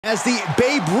as the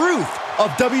Babe Ruth of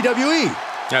WWE.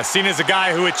 Now, seen as a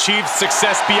guy who achieved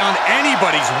success beyond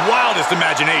anybody's wildest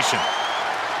imagination.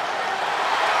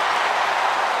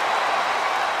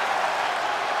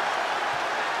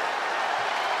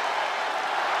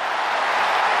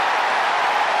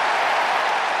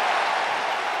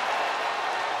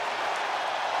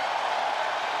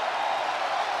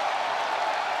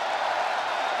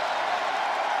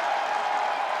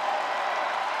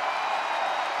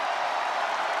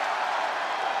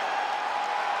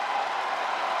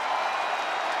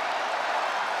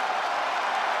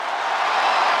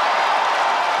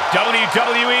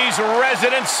 WWE's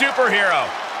resident superhero.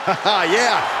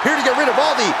 Yeah, here to get rid of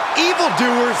all the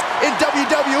evildoers in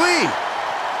WWE.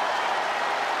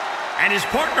 And his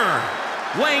partner,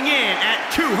 weighing in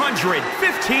at 215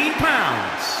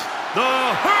 pounds,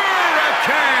 the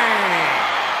Hurricane.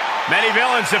 Many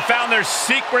villains have found their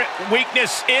secret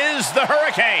weakness is the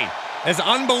Hurricane. As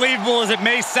unbelievable as it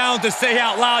may sound to say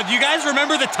out loud, you guys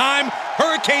remember the time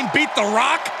Hurricane beat The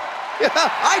Rock? Yeah,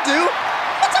 I do.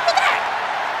 What's up with that?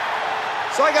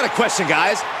 So I got a question,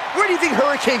 guys. Where do you think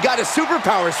Hurricane got his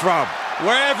superpowers from?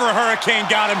 Wherever Hurricane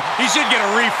got him, he should get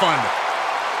a refund.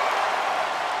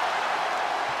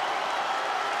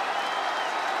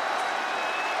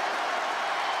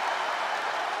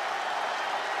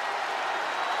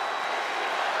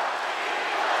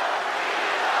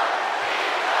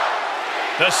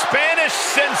 The Spanish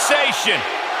sensation.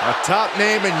 A top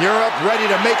name in Europe ready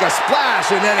to make a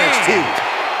splash in NXT. And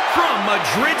from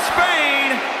Madrid,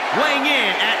 Spain, weighing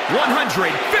in at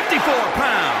 154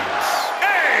 pounds,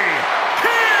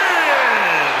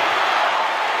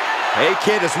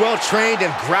 A-Kid is well-trained in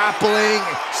grappling,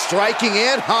 striking,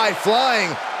 and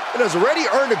high-flying, and has already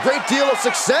earned a great deal of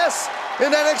success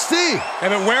in NXT.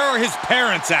 And where are his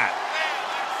parents at?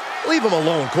 Leave him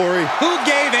alone, Corey. Who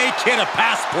gave A-Kid a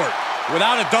passport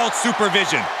without adult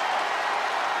supervision?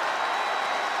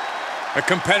 A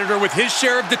competitor with his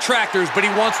share of detractors, but he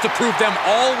wants to prove them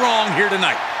all wrong here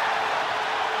tonight.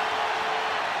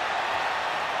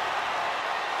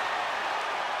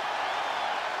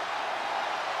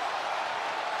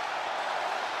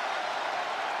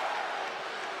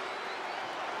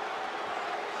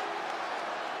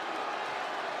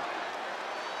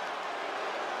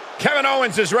 Kevin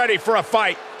Owens is ready for a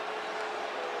fight.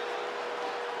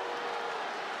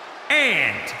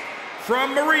 And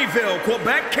from Marieville,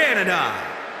 Quebec, Canada,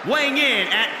 weighing in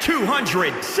at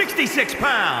 266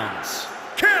 pounds,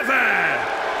 Kevin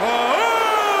Owens!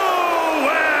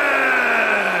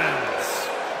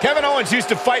 Kevin Owens used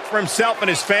to fight for himself and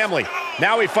his family.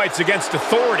 Now he fights against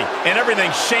authority and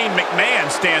everything Shane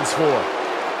McMahon stands for.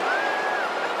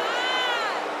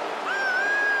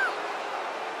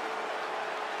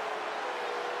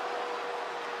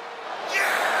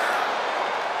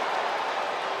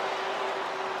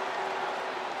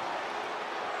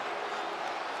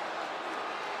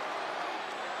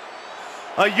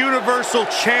 A Universal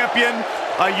Champion,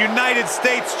 a United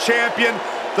States Champion.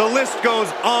 The list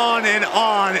goes on,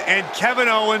 and Kevin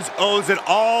Owens owes it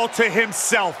all to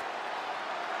himself.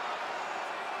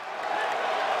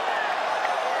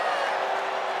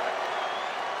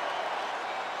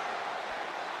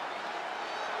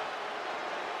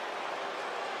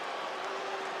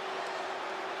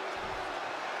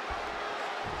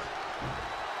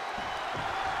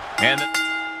 And the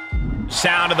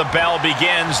sound of the bell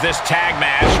begins this tag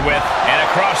match with, and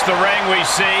across the ring we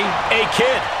see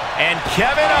A-Kid and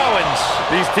Kevin Owens.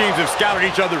 These teams have scouted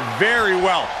each other very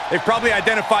well. They've probably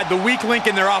identified the weak link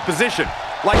in their opposition.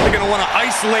 Likely going to want to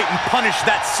isolate and punish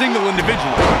that single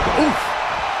individual. Oof.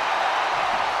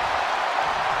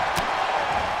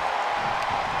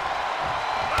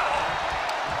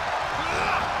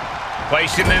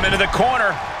 Placing them into the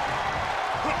corner.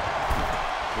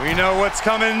 We know what's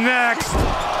coming next.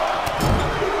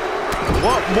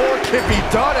 What more can be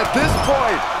done at this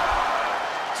point?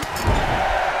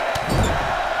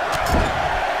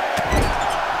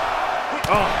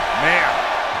 Oh, man.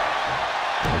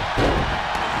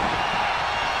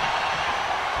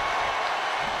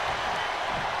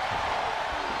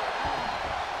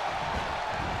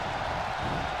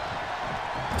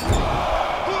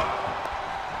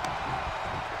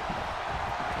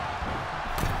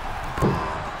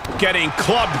 Getting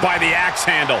clubbed by the axe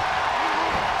handle.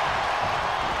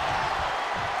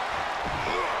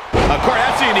 Corey,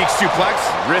 that's a unique suplex.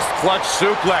 Wrist clutch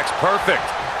suplex, perfect.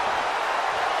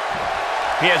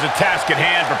 He has a task at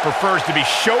hand, but prefers to be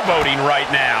showboating right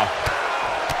now.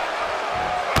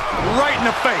 Right in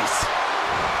the face.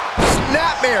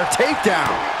 Snapmare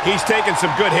takedown. He's taking some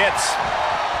good hits.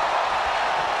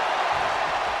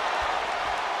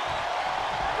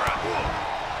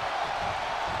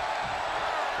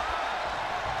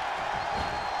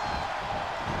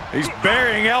 He's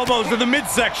burying elbows to the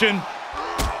midsection.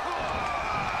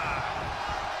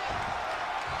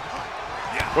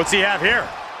 What's he have here?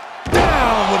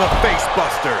 Down with a face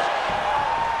buster.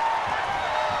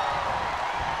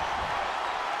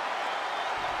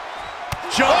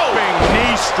 Jumping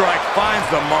knee strike finds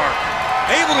the mark.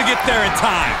 Able to get there in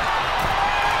time.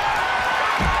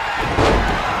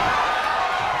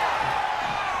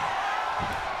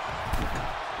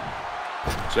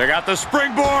 Check out the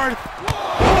springboard.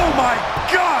 Oh my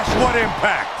gosh, what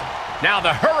impact. Now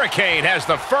the Hurricane has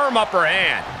the firm upper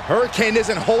hand. Hurricane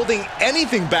isn't holding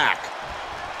anything back.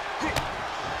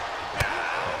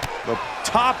 The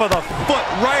top of the foot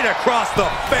right across the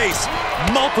face.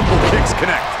 Multiple kicks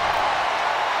connect.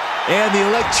 And the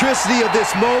electricity of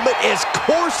this moment is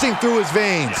coursing through his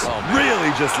veins. Oh,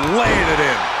 really just laying it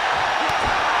in.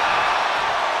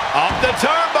 Up the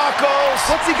turnbuckles.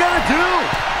 What's he gonna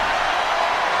do?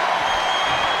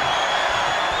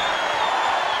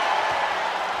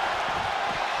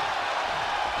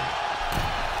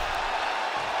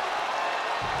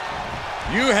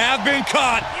 You have been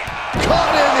caught.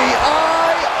 Caught in the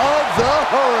eye of the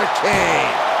Hurricane.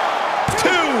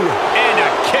 2 and a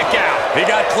kick out. He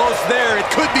got close there. It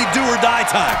could be do or die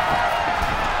time.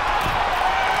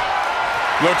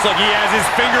 Looks like he has his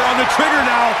finger on the trigger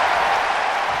now.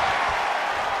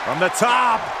 From the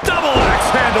top, double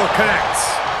axe handle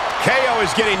connects. KO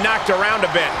is getting knocked around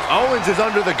a bit. Owens is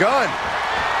under the gun.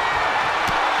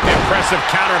 Impressive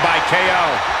counter by KO.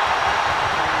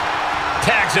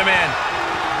 Tags him in.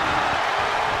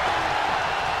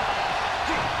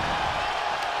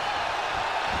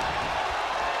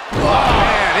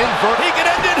 He can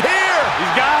end it here.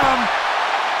 He's got him.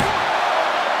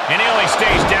 And he only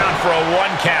stays down for a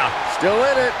 1 count. Still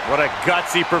in it. What a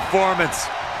gutsy performance.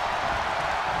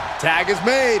 Tag is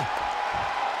made.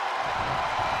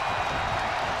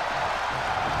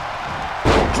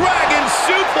 Dragon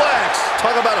suplex.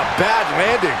 Talk about a bad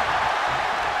landing.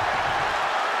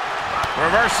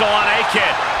 Reversal on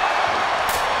A-Kid.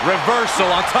 Reversal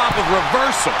on top of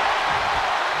reversal.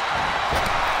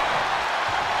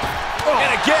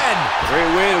 And again.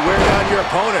 Great way to wear down your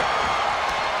opponent.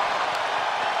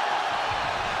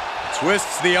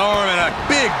 Twists the arm and a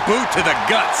big boot to the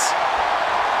guts.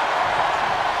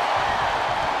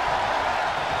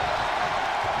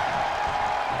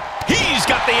 He's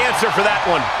got the answer for that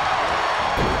one.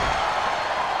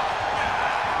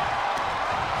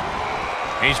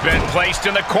 He's been placed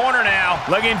in the corner now.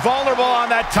 Looking vulnerable on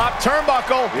that top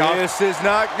turnbuckle. This is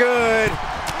not good.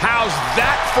 How's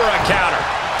that for a counter?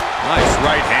 Nice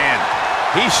right hand.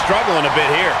 He's struggling a bit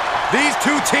here. These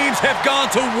two teams have gone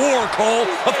to war, Cole.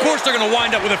 Of course they're going to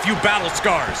wind up with a few battle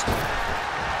scars.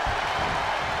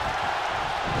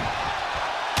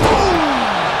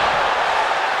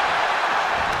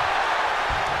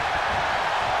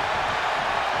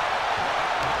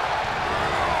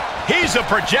 He's a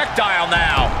projectile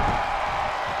now.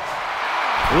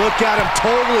 Look at him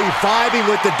totally vibing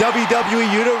with the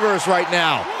WWE Universe right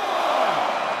now.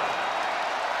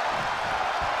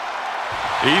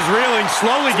 He's reeling,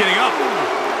 slowly getting up.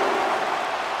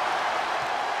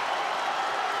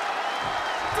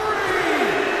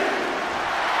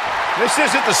 This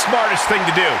isn't the smartest thing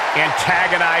to do,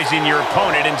 antagonizing your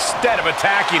opponent instead of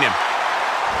attacking him.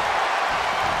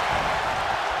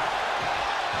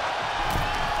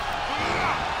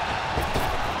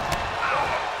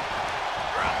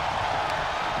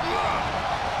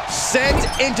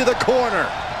 Sent into the corner.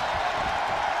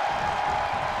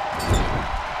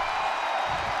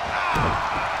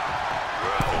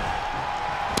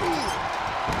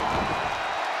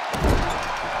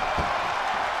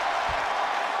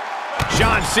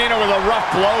 John Cena with a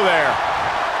rough blow there.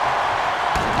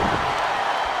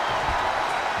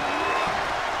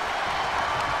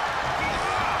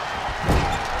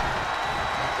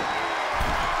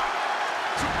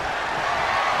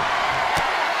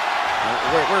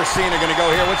 Where's Cena going to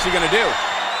go here? What's he going to do?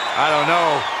 I don't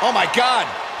know. Oh, my God.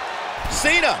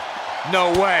 Cena.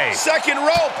 No way. Second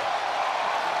rope.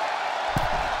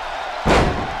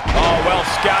 Oh, well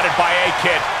scouted by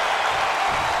A-Kid.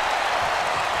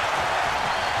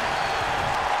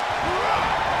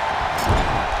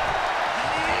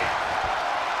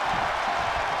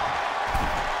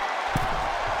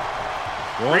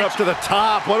 Going up to the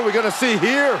top. What are we going to see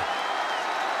here?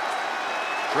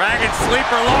 Dragon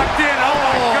Sleeper locked in. Oh,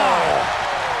 my God.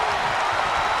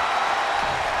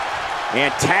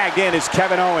 And tagged in is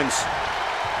Kevin Owens.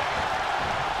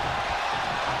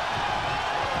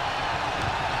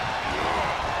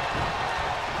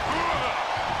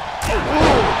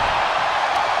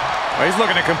 He's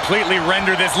looking to completely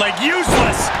render this leg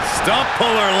useless. Stump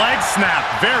puller leg snap.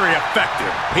 Very effective.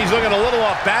 He's looking a little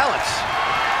off balance.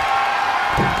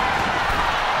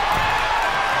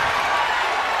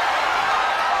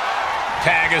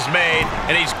 Tag is made,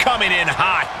 and he's coming in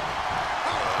hot.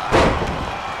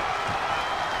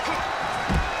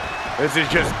 This is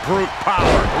just brute power.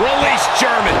 Release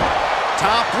German.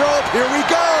 Top rope, here we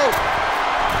go.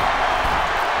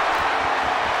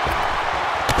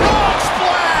 Frog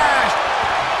splash.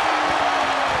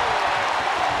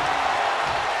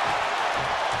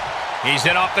 He's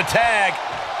in off the tag.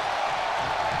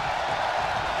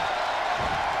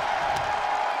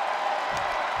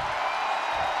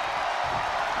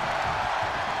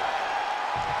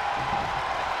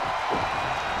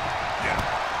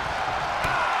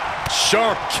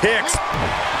 Sharp kicks.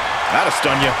 That'll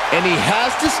stun you. And he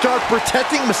has to start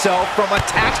protecting himself from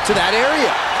attacks to that area.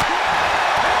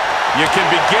 You can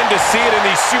begin to see it in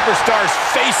these superstars'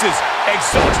 faces.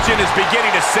 Exhaustion is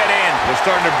beginning to set in. They're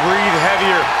starting to breathe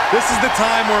heavier. This is the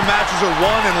time where matches are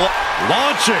won and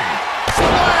launching.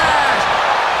 Splash!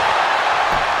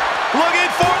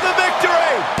 Looking for the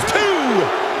victory. 2.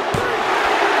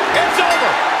 It's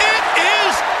over. It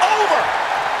is over.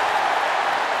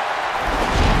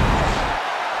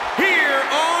 Here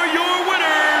are your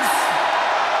winners,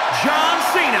 John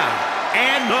Cena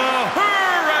and the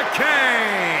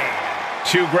Hurricane.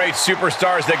 Two great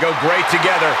superstars that go great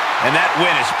together, and that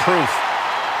win is proof.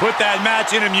 Put that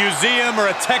match in a museum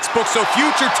or a textbook so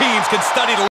future teams can study to